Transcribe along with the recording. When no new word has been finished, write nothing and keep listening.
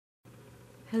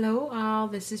Hello all,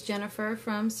 this is Jennifer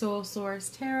from Soul Source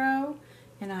Tarot,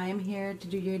 and I am here to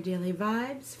do your daily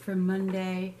vibes for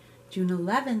Monday, June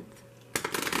 11th.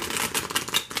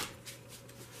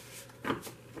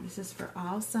 This is for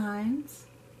all signs.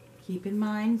 Keep in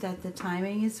mind that the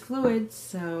timing is fluid,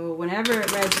 so whenever it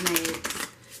resonates,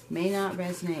 may not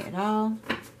resonate at all.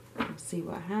 We'll see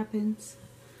what happens.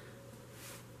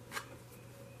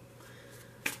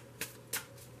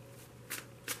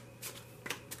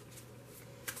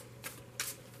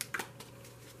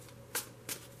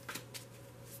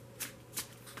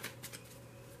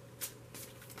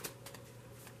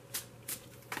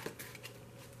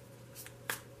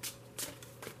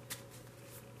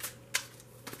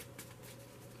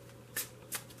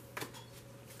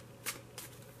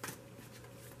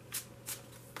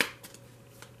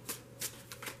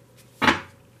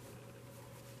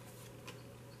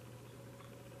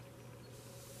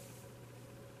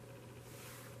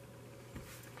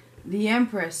 The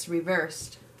Empress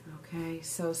reversed. Okay,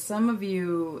 so some of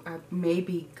you are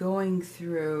maybe going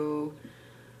through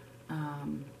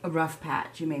a rough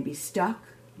patch. You may be stuck.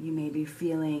 You may be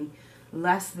feeling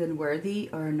less than worthy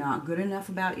or not good enough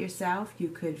about yourself. You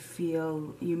could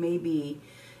feel you may be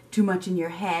too much in your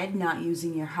head, not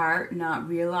using your heart, not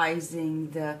realizing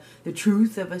the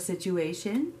truth of a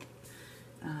situation.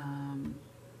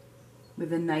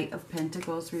 With the Knight of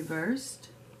Pentacles reversed,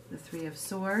 the Three of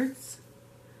Swords,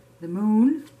 the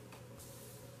Moon,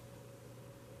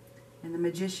 and the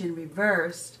Magician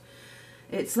reversed.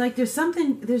 It's like there's some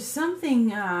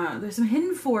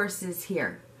hidden forces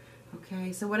here.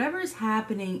 Okay, so whatever is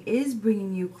happening is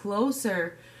bringing you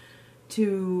closer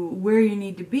to where you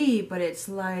need to be, but it's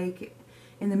like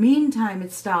in the meantime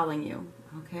it's stalling you.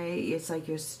 Okay, it's like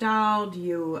you're stalled,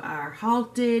 you are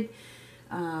halted.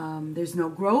 There's no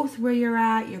growth where you're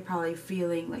at. You're probably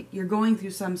feeling like you're going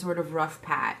through some sort of rough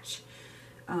patch.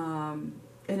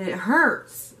 And it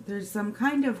hurts. There's some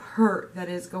kind of hurt that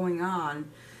is going on,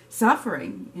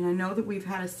 suffering. And I know that we've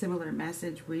had a similar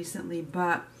message recently,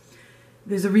 but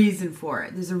there's a reason for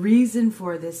it. There's a reason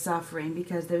for this suffering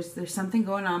because there's something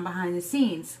going on behind the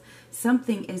scenes.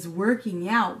 Something is working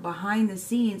out behind the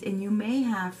scenes, and you may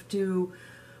have to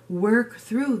work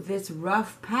through this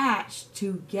rough patch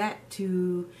to get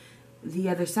to the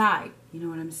other side. You know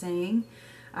what I'm saying?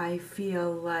 I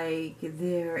feel like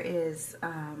there is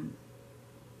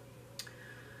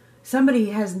somebody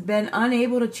has been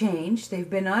unable to change. They've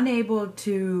been unable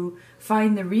to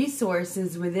find the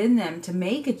resources within them to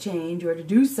make a change or to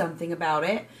do something about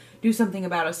it, do something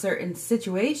about a certain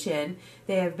situation.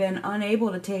 They have been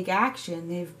unable to take action.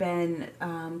 They've been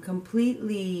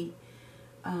completely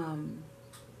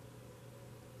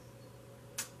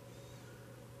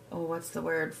what's the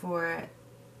word for it?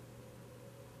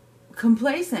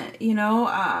 Complacent,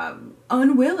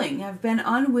 unwilling. Have been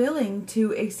unwilling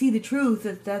to see the truth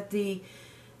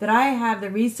that I have the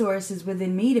resources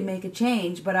within me to make a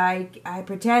change, but I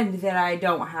pretend that I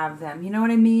don't have them. You know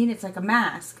what I mean? It's like a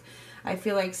mask. I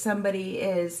feel like somebody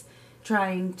is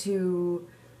trying to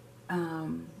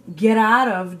get out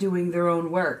of doing their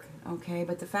own work. Okay,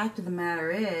 but the fact of the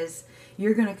matter is,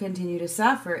 you're going to continue to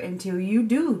suffer until you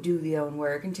do the own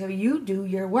work, until you do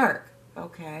your work.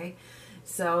 Okay.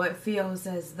 So it feels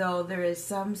as though there is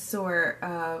some sort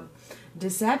of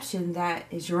deception that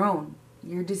is your own.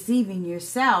 You're deceiving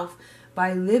yourself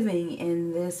by living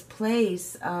in this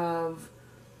place of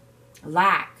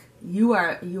lack. You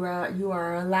are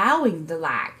allowing the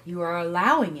lack. You are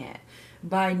allowing it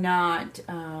by not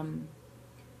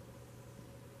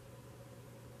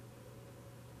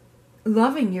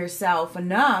loving yourself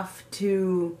enough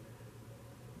to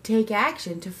take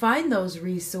action, to find those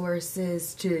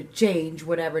resources to change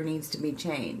whatever needs to be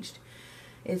changed.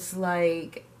 It's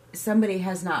like somebody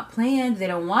has not planned. They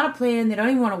don't want to plan. They don't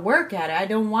even want to work at it. I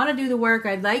don't want to do the work.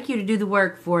 I'd like you to do the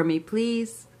work for me.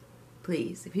 Please,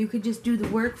 please. If you could just do the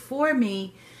work for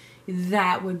me,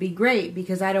 that would be great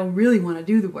because I don't really want to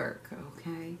do the work.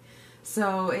 Okay.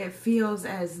 So it feels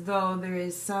as though there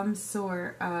is some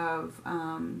sort of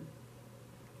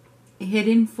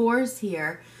hidden force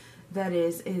here that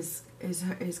is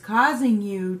causing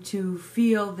you to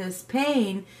feel this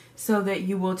pain so that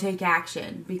you will take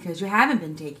action because you haven't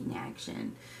been taking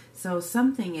action. So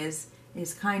something is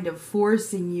kind of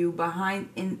forcing you behind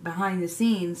the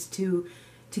scenes to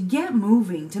get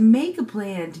moving, to make a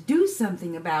plan, to do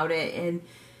something about it. And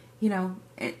and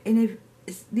if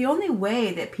the only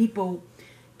way that people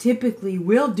typically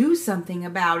will do something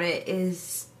about it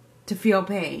is to feel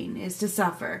pain, is to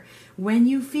suffer. When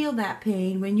you feel that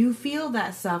pain, when you feel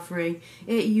that suffering,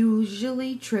 it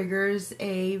usually triggers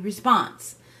a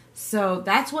response. So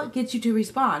that's what gets you to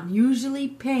respond. Usually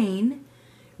pain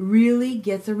really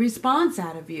gets a response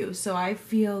out of you. So I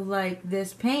feel like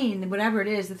this pain, whatever it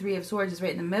is, the Three of Swords is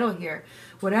right in the middle here.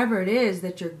 Whatever it is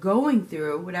that you're going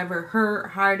through, whatever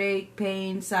hurt, heartache,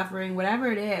 pain, suffering,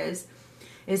 whatever it is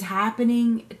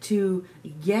happening to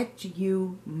get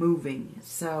you moving.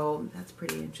 So that's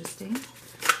pretty interesting.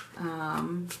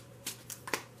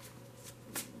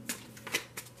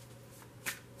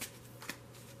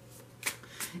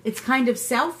 It's kind of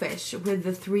selfish with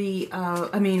the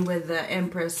with the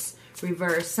Empress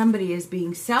reverse. Somebody is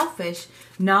being selfish,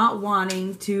 not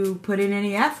wanting to put in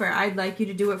any effort. I'd like you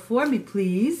to do it for me,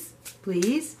 please.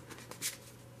 Please.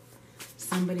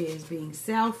 Somebody is being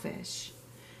selfish.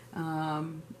 We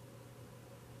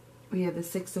have the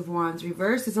Six of Wands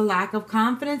reverse. There's a lack of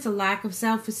confidence, a lack of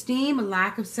self-esteem, a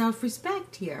lack of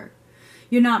self-respect here.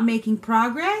 You're not making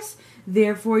progress,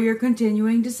 therefore you're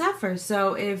continuing to suffer.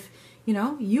 So if,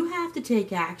 you have to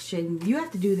take action, you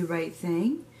have to do the right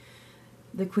thing.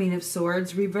 The Queen of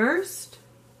Swords reversed.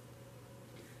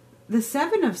 The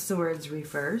Seven of Swords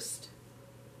reversed.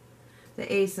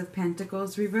 The Ace of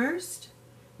Pentacles reversed.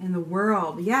 And the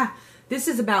World. Yeah, this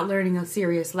is about learning a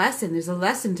serious lesson. There's a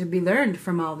lesson to be learned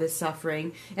from all this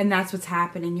suffering. And that's what's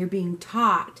happening. You're being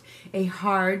taught a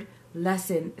hard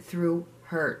lesson through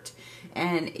hurt.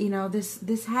 And,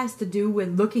 this has to do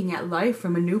with looking at life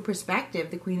from a new perspective.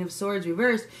 The Queen of Swords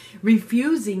reversed,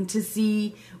 refusing to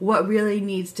see what really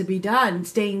needs to be done,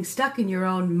 staying stuck in your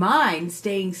own mind,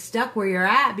 staying stuck where you're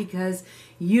at because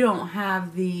you don't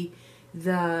have the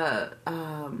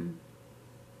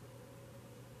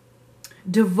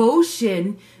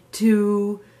devotion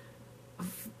to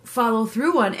follow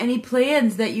through on any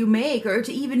plans that you make, or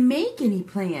to even make any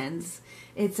plans.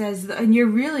 It says, and you're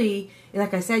really,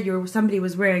 like I said, somebody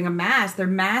was wearing a mask. They're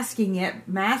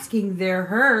masking their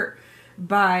hurt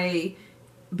by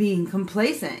being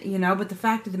complacent, But the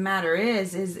fact of the matter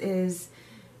is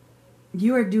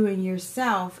you are doing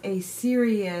yourself a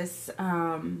serious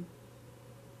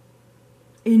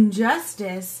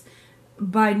injustice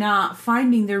by not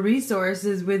finding the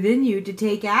resources within you to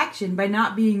take action, by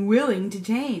not being willing to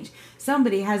change.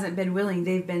 Somebody hasn't been willing.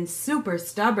 They've been super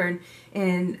stubborn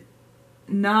and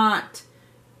not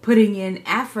putting in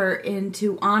effort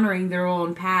into honoring their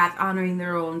own path, honoring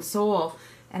their own soul.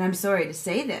 And I'm sorry to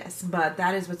say this, but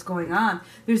that is what's going on.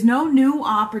 There's no new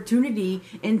opportunity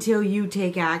until you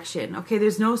take action. Okay,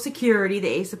 there's no security, the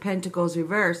Ace of Pentacles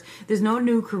reverse. There's no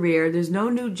new career. There's no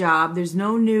new job. There's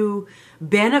no new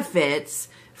benefits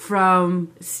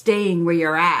from staying where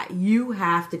you're at. You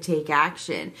have to take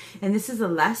action. And this is a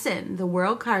lesson. The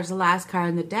World card is the last card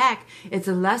in the deck. It's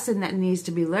a lesson that needs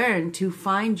to be learned to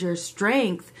find your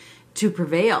strength to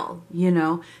prevail,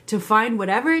 to find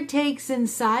whatever it takes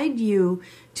inside you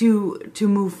to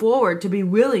move forward, to be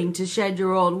willing to shed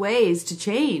your old ways, to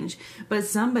change. But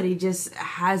somebody just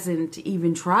hasn't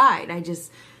even tried.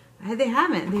 They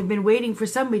haven't. They've been waiting for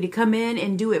somebody to come in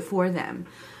and do it for them.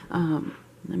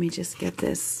 Let me just get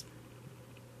this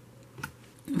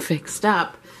fixed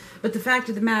up. But the fact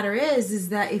of the matter is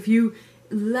that if you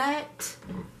let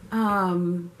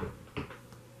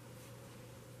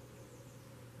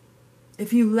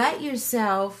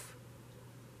yourself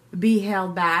be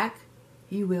held back,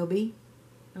 you will be.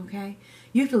 Okay?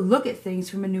 You have to look at things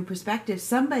from a new perspective.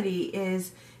 Somebody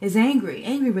is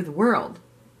angry with the world,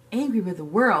 angry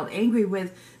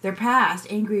with their past,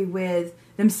 angry with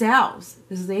themselves.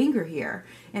 This is anger here,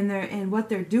 and what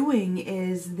they're doing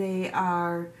is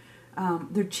they're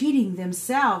cheating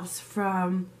themselves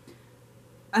from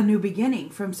a new beginning,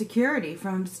 from security,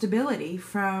 from stability,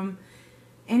 from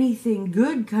anything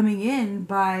good coming in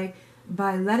by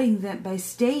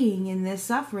staying in this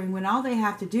suffering, when all they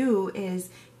have to do is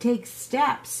take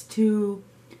steps to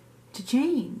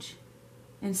change.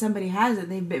 And somebody hasn't.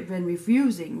 They've been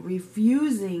refusing,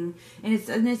 and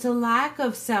it's a lack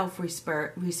of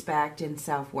self-respect and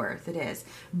self-worth. It is.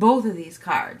 Both of these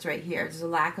cards right here. There's a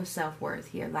lack of self-worth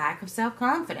here, lack of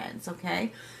self-confidence.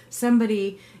 Okay,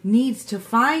 somebody needs to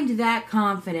find that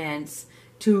confidence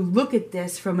to look at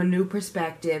this from a new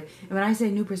perspective. And when I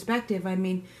say new perspective, I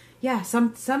mean, yeah,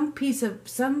 something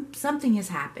has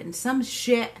happened. Some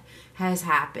shit has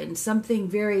happened. Something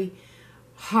very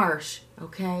harsh,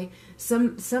 okay?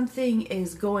 Something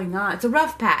is going on. It's a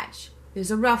rough patch. There's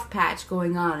a rough patch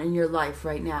going on in your life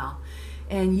right now.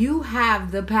 And you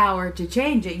have the power to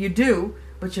change it. You do,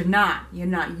 but you're not. You're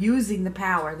not using the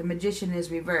power. The Magician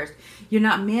is reversed. You're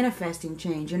not manifesting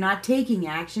change. You're not taking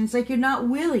action. It's like you're not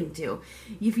willing to.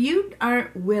 If you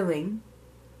aren't willing,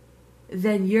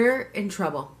 then you're in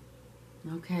trouble.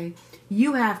 Okay?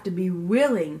 You have to be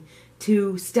willing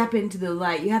to step into the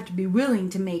light. You have to be willing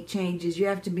to make changes. You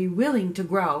have to be willing to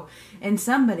grow. And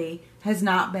somebody has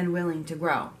not been willing to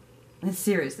grow. And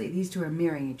seriously, these two are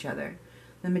mirroring each other.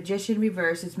 The Magician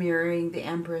reversed is mirroring the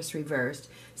Empress reversed.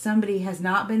 Somebody has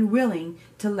not been willing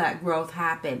to let growth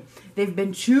happen. They've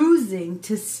been choosing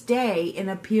to stay in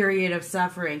a period of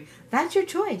suffering. That's your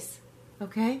choice.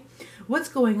 Okay? What's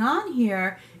going on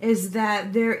here is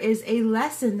that there is a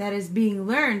lesson that is being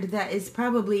learned that is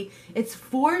probably, it's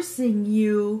forcing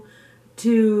you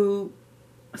to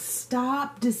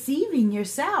stop deceiving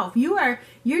yourself. You're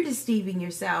deceiving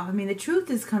yourself. I mean, the truth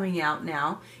is coming out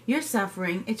now. You're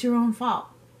suffering. It's your own fault.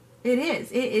 It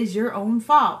is. It is your own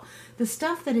fault. The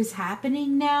stuff that is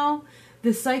happening now,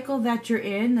 the cycle that you're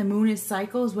in, the moon is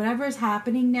cycles, whatever is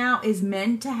happening now is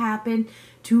meant to happen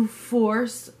to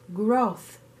force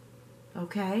growth.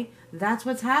 Okay? That's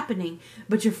what's happening.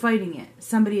 But you're fighting it.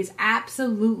 Somebody is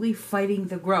absolutely fighting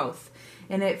the growth.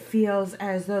 And it feels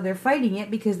as though they're fighting it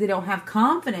because they don't have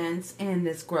confidence in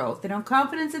this growth. They don't have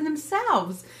confidence in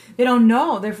themselves. They don't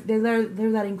know. They're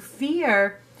letting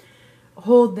fear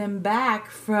hold them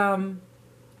back from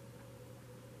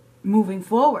moving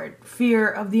forward. Fear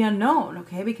of the unknown,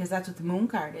 okay? Because that's what the moon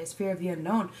card is, fear of the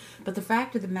unknown. But the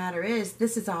fact of the matter is,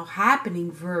 this is all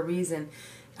happening for a reason.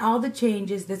 All the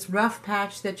changes, this rough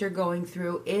patch that you're going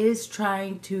through is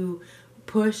trying to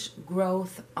push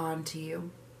growth onto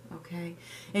you. Okay,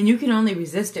 and you can only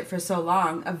resist it for so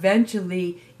long.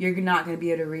 Eventually, you're not going to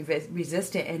be able to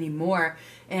resist it anymore,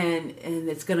 and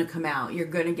it's going to come out. You're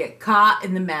going to get caught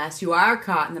in the mess. You are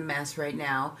caught in the mess right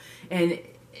now, and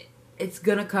it's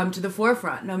going to come to the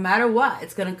forefront. No matter what,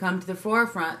 it's going to come to the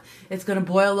forefront. It's going to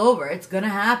boil over. It's going to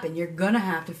happen. You're going to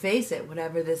have to face it,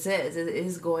 whatever this is. It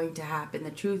is going to happen. The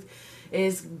truth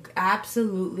is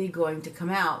absolutely going to come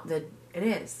out. That it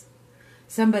is.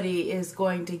 Somebody is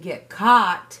going to get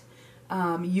caught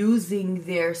using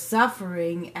their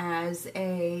suffering as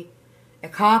a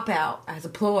cop-out, as a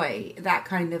ploy, that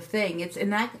kind of thing. It's in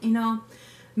that,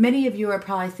 many of you are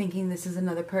probably thinking this is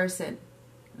another person.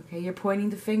 Okay, you're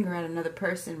pointing the finger at another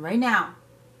person right now.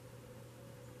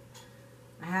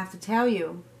 I have to tell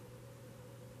you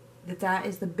that that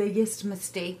is the biggest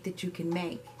mistake that you can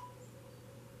make.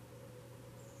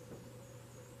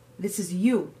 This is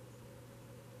you.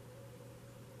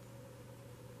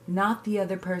 Not the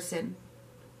other person.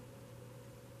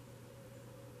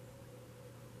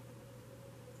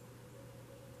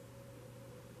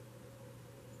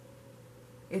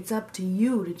 It's up to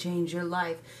you to change your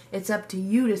life. It's up to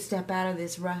you to step out of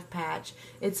this rough patch.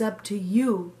 It's up to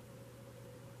you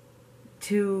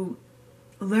to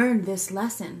learn this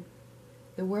lesson.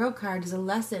 The World card is a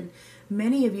lesson.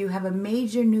 Many of you have a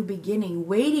major new beginning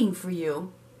waiting for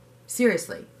you.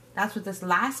 Seriously, that's what this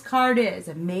last card is,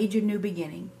 a major new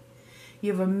beginning.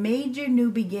 You have a major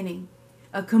new beginning,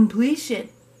 a completion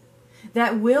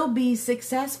that will be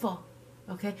successful,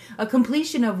 okay? A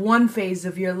completion of one phase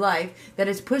of your life that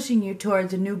is pushing you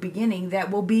towards a new beginning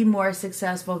that will be more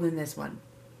successful than this one,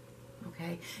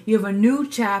 okay? You have a new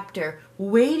chapter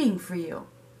waiting for you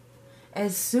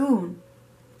as soon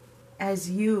as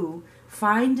you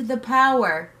find the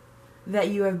power that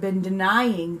you have been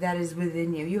denying that is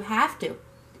within you. You have to.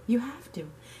 You have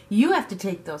to. You have to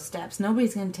take those steps.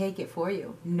 Nobody's going to take it for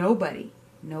you. Nobody.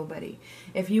 Nobody.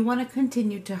 If you want to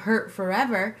continue to hurt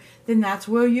forever, then that's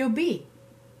where you'll be.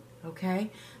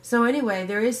 Okay? So anyway,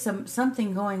 there is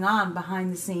something going on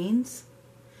behind the scenes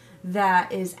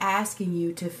that is asking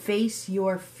you to face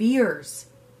your fears.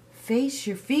 Face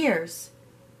your fears.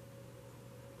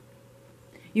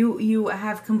 You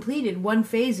have completed one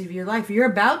phase of your life.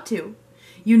 You're about to.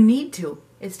 You need to.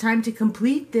 It's time to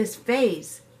complete this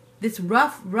phase. This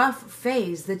rough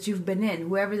phase that you've been in,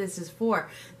 whoever this is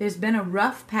for. There's been a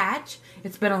rough patch.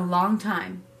 It's been a long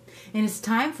time. And it's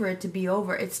time for it to be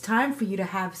over. It's time for you to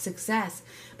have success.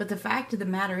 But the fact of the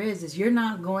matter is you're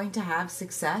not going to have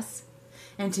success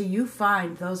until you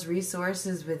find those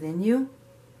resources within you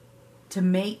to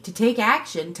take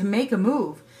action, to make a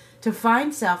move, to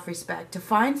find self-respect, to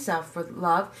find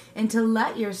self-love, and to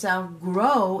let yourself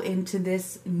grow into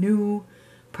this new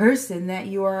person that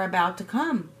you are about to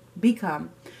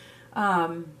become.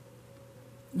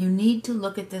 You need to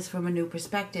look at this from a new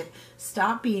perspective.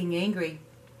 Stop being angry.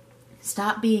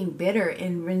 Stop being bitter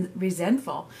and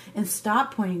resentful. And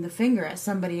stop pointing the finger at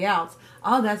somebody else.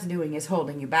 All that's doing is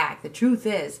holding you back. The truth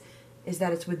is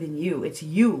that it's within you. It's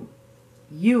you.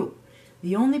 You.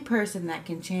 The only person that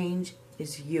can change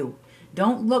is you.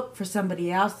 Don't look for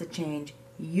somebody else to change.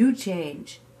 You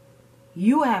change.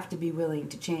 You have to be willing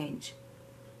to change.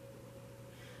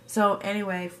 So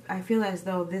anyway, I feel as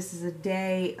though this is a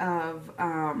day of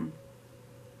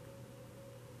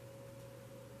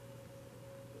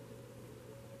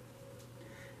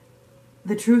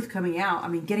the truth coming out. I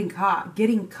mean, getting caught.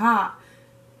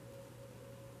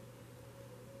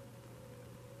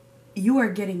 You are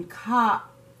getting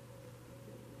caught.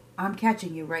 I'm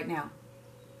catching you right now.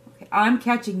 Okay, I'm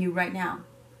catching you right now.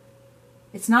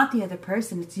 It's not the other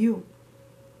person, it's you.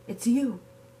 It's you.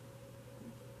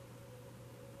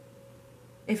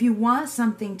 If you want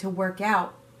something to work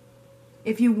out,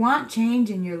 if you want change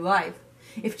in your life,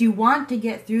 if you want to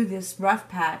get through this rough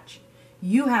patch,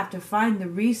 you have to find the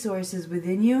resources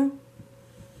within you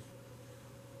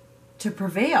to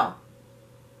prevail,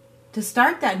 to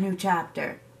start that new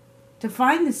chapter, to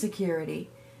find the security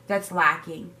that's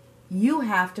lacking. You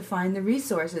have to find the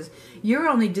resources. You're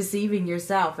only deceiving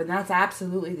yourself, and that's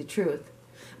absolutely the truth.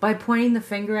 By pointing the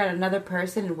finger at another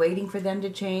person and waiting for them to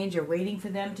change or waiting for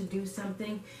them to do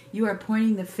something, you are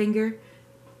pointing the finger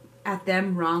at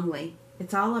them wrongly.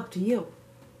 It's all up to you.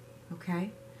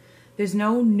 Okay? There's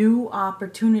no new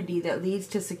opportunity that leads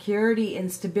to security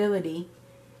and stability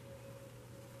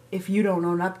if you don't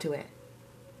own up to it.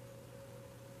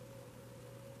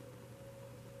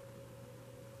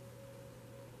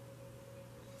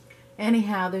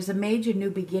 Anyhow, there's a major new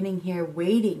beginning here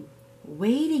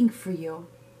waiting for you.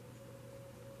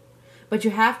 But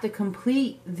you have to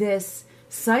complete this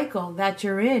cycle that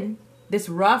you're in, this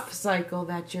rough cycle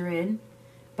that you're in,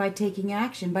 by taking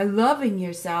action, by loving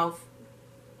yourself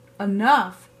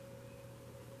enough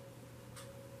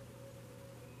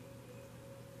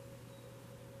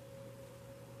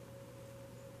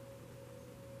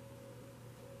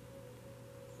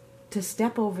to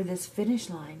step over this finish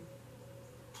line.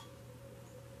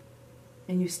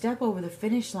 And you step over the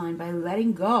finish line by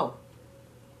letting go.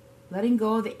 Letting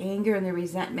go of the anger and the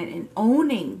resentment and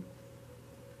owning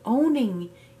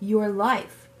your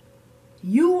life.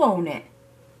 You own it,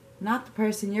 not the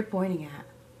person you're pointing at.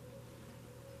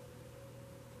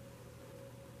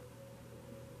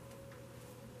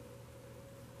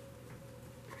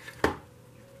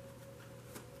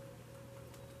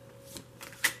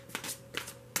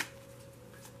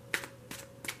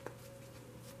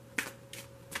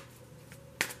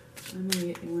 I'm going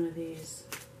to get you one of these.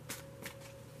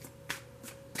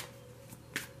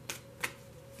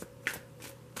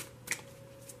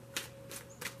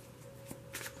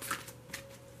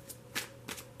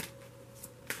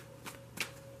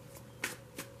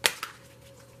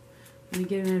 Let me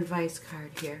get an advice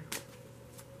card here.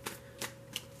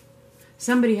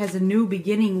 Somebody has a new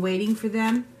beginning waiting for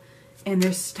them, and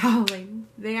they're stalling.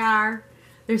 They're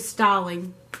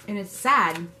stalling, and it's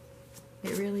sad.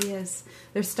 It really is.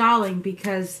 They're stalling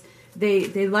because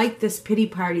they like this pity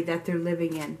party that they're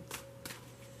living in.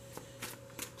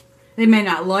 They may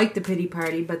not like the pity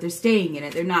party, but they're staying in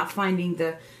it. They're not finding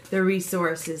the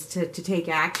resources to take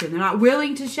action. They're not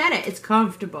willing to shed it. It's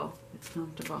comfortable. It's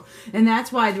comfortable. And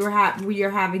that's why we are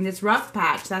having this rough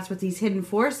patch. That's what these hidden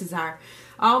forces are.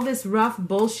 All this rough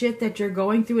bullshit that you're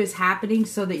going through is happening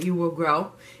so that you will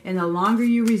grow. And the longer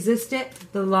you resist it,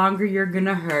 the longer you're going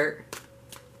to hurt.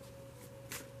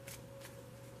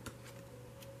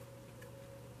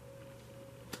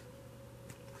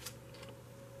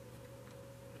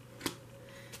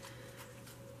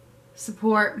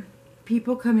 Support.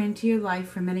 People come into your life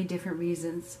for many different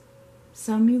reasons.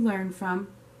 Some you learn from,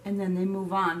 and then they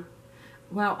move on.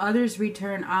 While others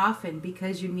return often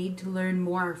because you need to learn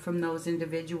more from those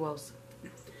individuals.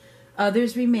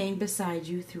 Others remain beside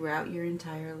you throughout your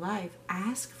entire life.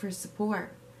 Ask for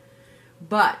support.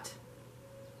 But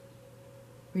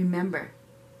remember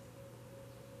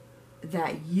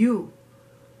that you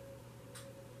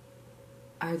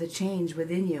are the change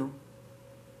within you.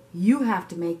 You have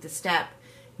to make the step.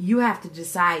 You have to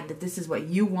decide that this is what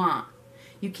you want.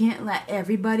 You can't let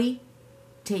everybody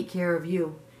take care of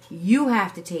you. You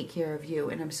have to take care of you.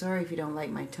 And I'm sorry if you don't like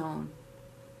my tone.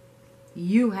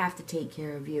 You have to take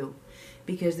care of you.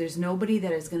 Because there's nobody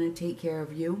that is going to take care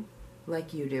of you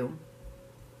like you do.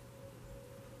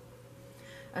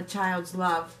 A child's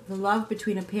love. The love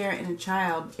between a parent and a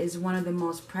child is one of the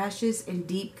most precious and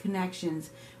deep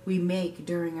connections we make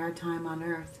during our time on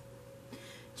earth.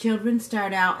 Children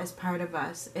start out as part of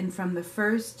us, and from the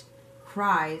first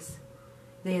cries,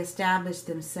 they establish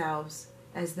themselves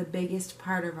as the biggest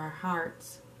part of our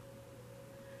hearts.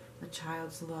 A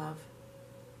child's love.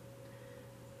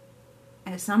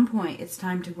 At some point, it's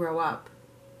time to grow up.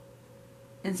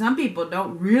 And some people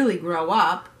don't really grow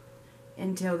up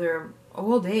until their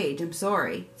old age. I'm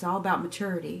sorry. It's all about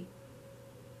maturity.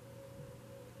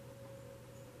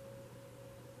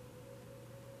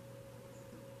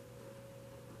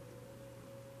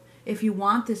 If you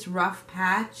want this rough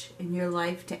patch in your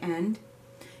life to end,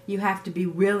 you have to be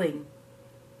willing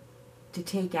to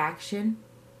take action,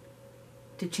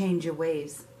 to change your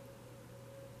ways.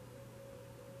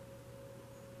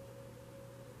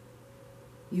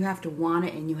 You have to want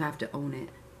it and you have to own it.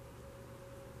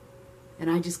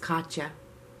 And I just caught ya.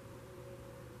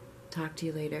 Talk to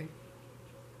you later.